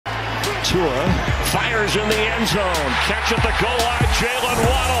Tua fires in the end zone. Catch at the goal line. Jalen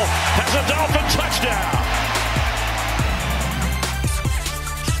Waddle has a Dolphin touchdown.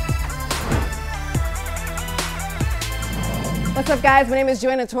 What's up, guys? My name is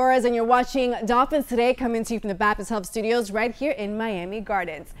Johanna Torres, and you're watching Dolphins Today, coming to you from the Baptist Health Studios right here in Miami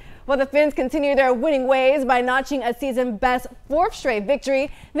Gardens. Well, the Fins continue their winning ways by notching a season-best 4th straight victory,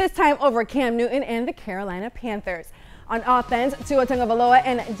 this time over Cam Newton and the Carolina Panthers. On offense, Tua Tagovailoa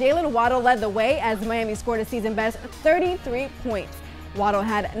and Jalen Waddle led the way as Miami scored a season-best 33 points. Waddle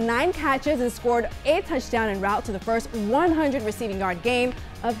had 9 catches and scored a touchdown en route to the first 100 receiving yard game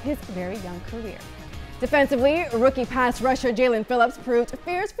of his very young career. Defensively, rookie pass rusher Jalen Phillips proved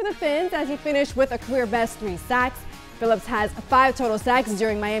fierce for the Fins as he finished with a career-best 3 sacks. Phillips has 5 total sacks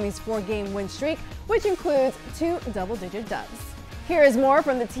during Miami's 4-game win streak, which includes 2 double-digit dubs. Here is more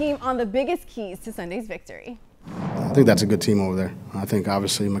from the team on the biggest keys to Sunday's victory. I think that's a good team over there. I think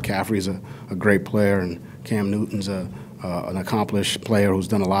obviously McCaffrey's a great player, and Cam Newton's an accomplished player who's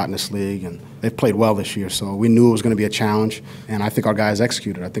done a lot in this league, and they've played well this year. So we knew it was going to be a challenge, and I think our guys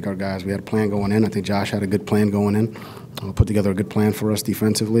executed. I think our guys, we had a plan going in. I think Josh had a good plan going in. Put together a good plan for us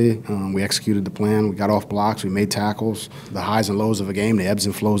defensively. We executed the plan. We got off blocks. We made tackles. The highs and lows of a game, the ebbs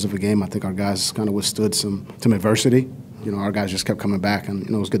and flows of a game, I think our guys kind of withstood some adversity. You know, our guys just kept coming back, and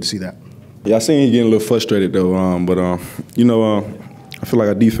it was good to see that. Yeah, I seen he getting a little frustrated though, I feel like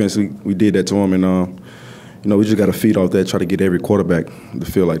our defense, we did that to him, and we just got to feed off that, try to get every quarterback to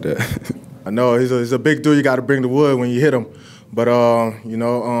feel like that. I know he's a big dude. You got to bring the wood when you hit him, but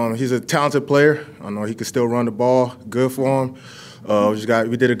he's a talented player. I know he can still run the ball. Good for him.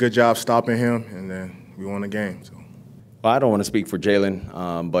 We did a good job stopping him, and then we won the game. So. Well, I don't want to speak for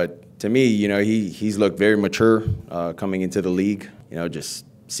Jalen, but to me, he's looked very mature coming into the league. Just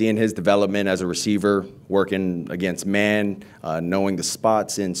seeing his development as a receiver, working against man, knowing the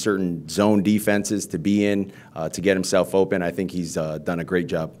spots in certain zone defenses to be in, to get himself open, I think he's done a great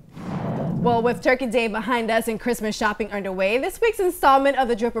job. Well, with Turkey Day behind us and Christmas shopping underway, this week's installment of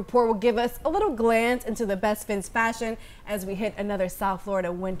the Drip Report will give us a little glance into the best Fins fashion as we hit another South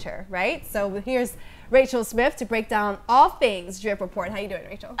Florida winter, right? So here's Rachel Smith to break down all things Drip Report. How you doing,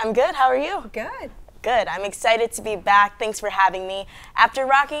 Rachel? I'm good. How are you? Good. Good. I'm excited to be back. Thanks for having me. After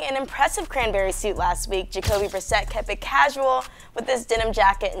rocking an impressive cranberry suit last week, Jacoby Brissett kept it casual with this denim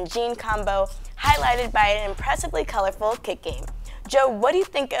jacket and jean combo, highlighted by an impressively colorful kick game. Joe, what do you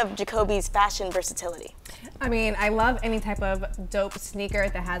think of Jacoby's fashion versatility? I mean, I love any type of dope sneaker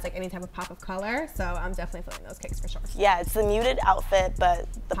that has like any type of pop of color, so I'm definitely feeling those kicks for sure. Yeah, it's the muted outfit, but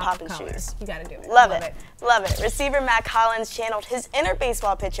the pop in shoes. You gotta do it. Love it. Love it. Receiver Matt Collins channeled his inner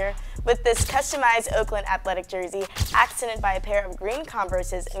baseball pitcher with this customized Oakland athletic jersey, accented by a pair of green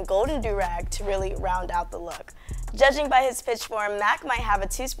Converses and golden do-rag to really round out the look. Judging by his pitch form, Mac might have a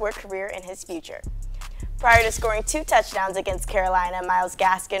 2-sport career in his future. Prior to scoring 2 touchdowns against Carolina, Myles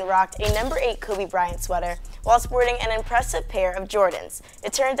Gaskin rocked a number 8 Kobe Bryant sweater while sporting an impressive pair of Jordans.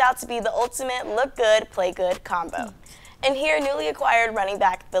 It turned out to be the ultimate look good, play good combo. And here, newly acquired running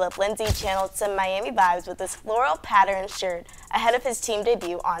back Phillip Lindsay channeled some Miami vibes with this floral pattern shirt ahead of his team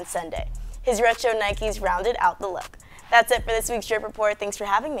debut on Sunday. His retro Nikes rounded out the look. That's it for this week's Drip Report. Thanks for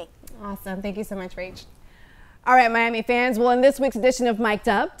having me. Awesome. Thank you so much, Rach. All right, Miami fans. Well, in this week's edition of Mic'd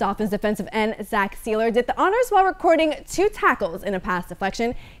Up, Dolphins defensive end Zach Sealer did the honors while recording 2 tackles in a pass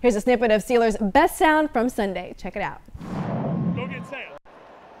deflection. Here's a snippet of Sealer's best sound from Sunday. Check it out. Go get Sam.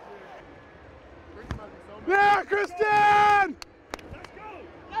 Yeah, Christian! Let's go.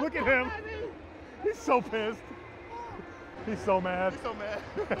 Look at him. He's so pissed. He's so mad. So mad.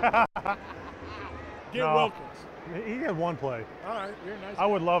 Get Wilkins. He had 1 play. All right, you're nice. I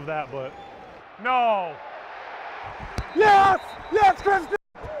would love that, but no. Yes! Yes, Christian!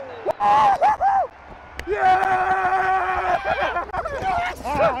 Yeah!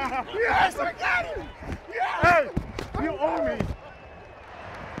 Yes, I got him! Yes! Hey, you owe me.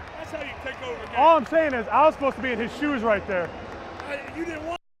 That's how you take over a game. All I'm saying is I was supposed to be in his shoes right there. You didn't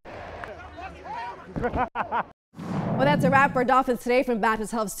want. Well, that's a wrap for Dolphins Today from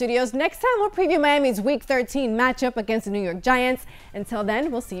Baptist Health Studios. Next time, we'll preview Miami's Week 13 matchup against the New York Giants. Until then,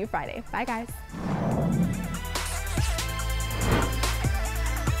 we'll see you Friday. Bye, guys.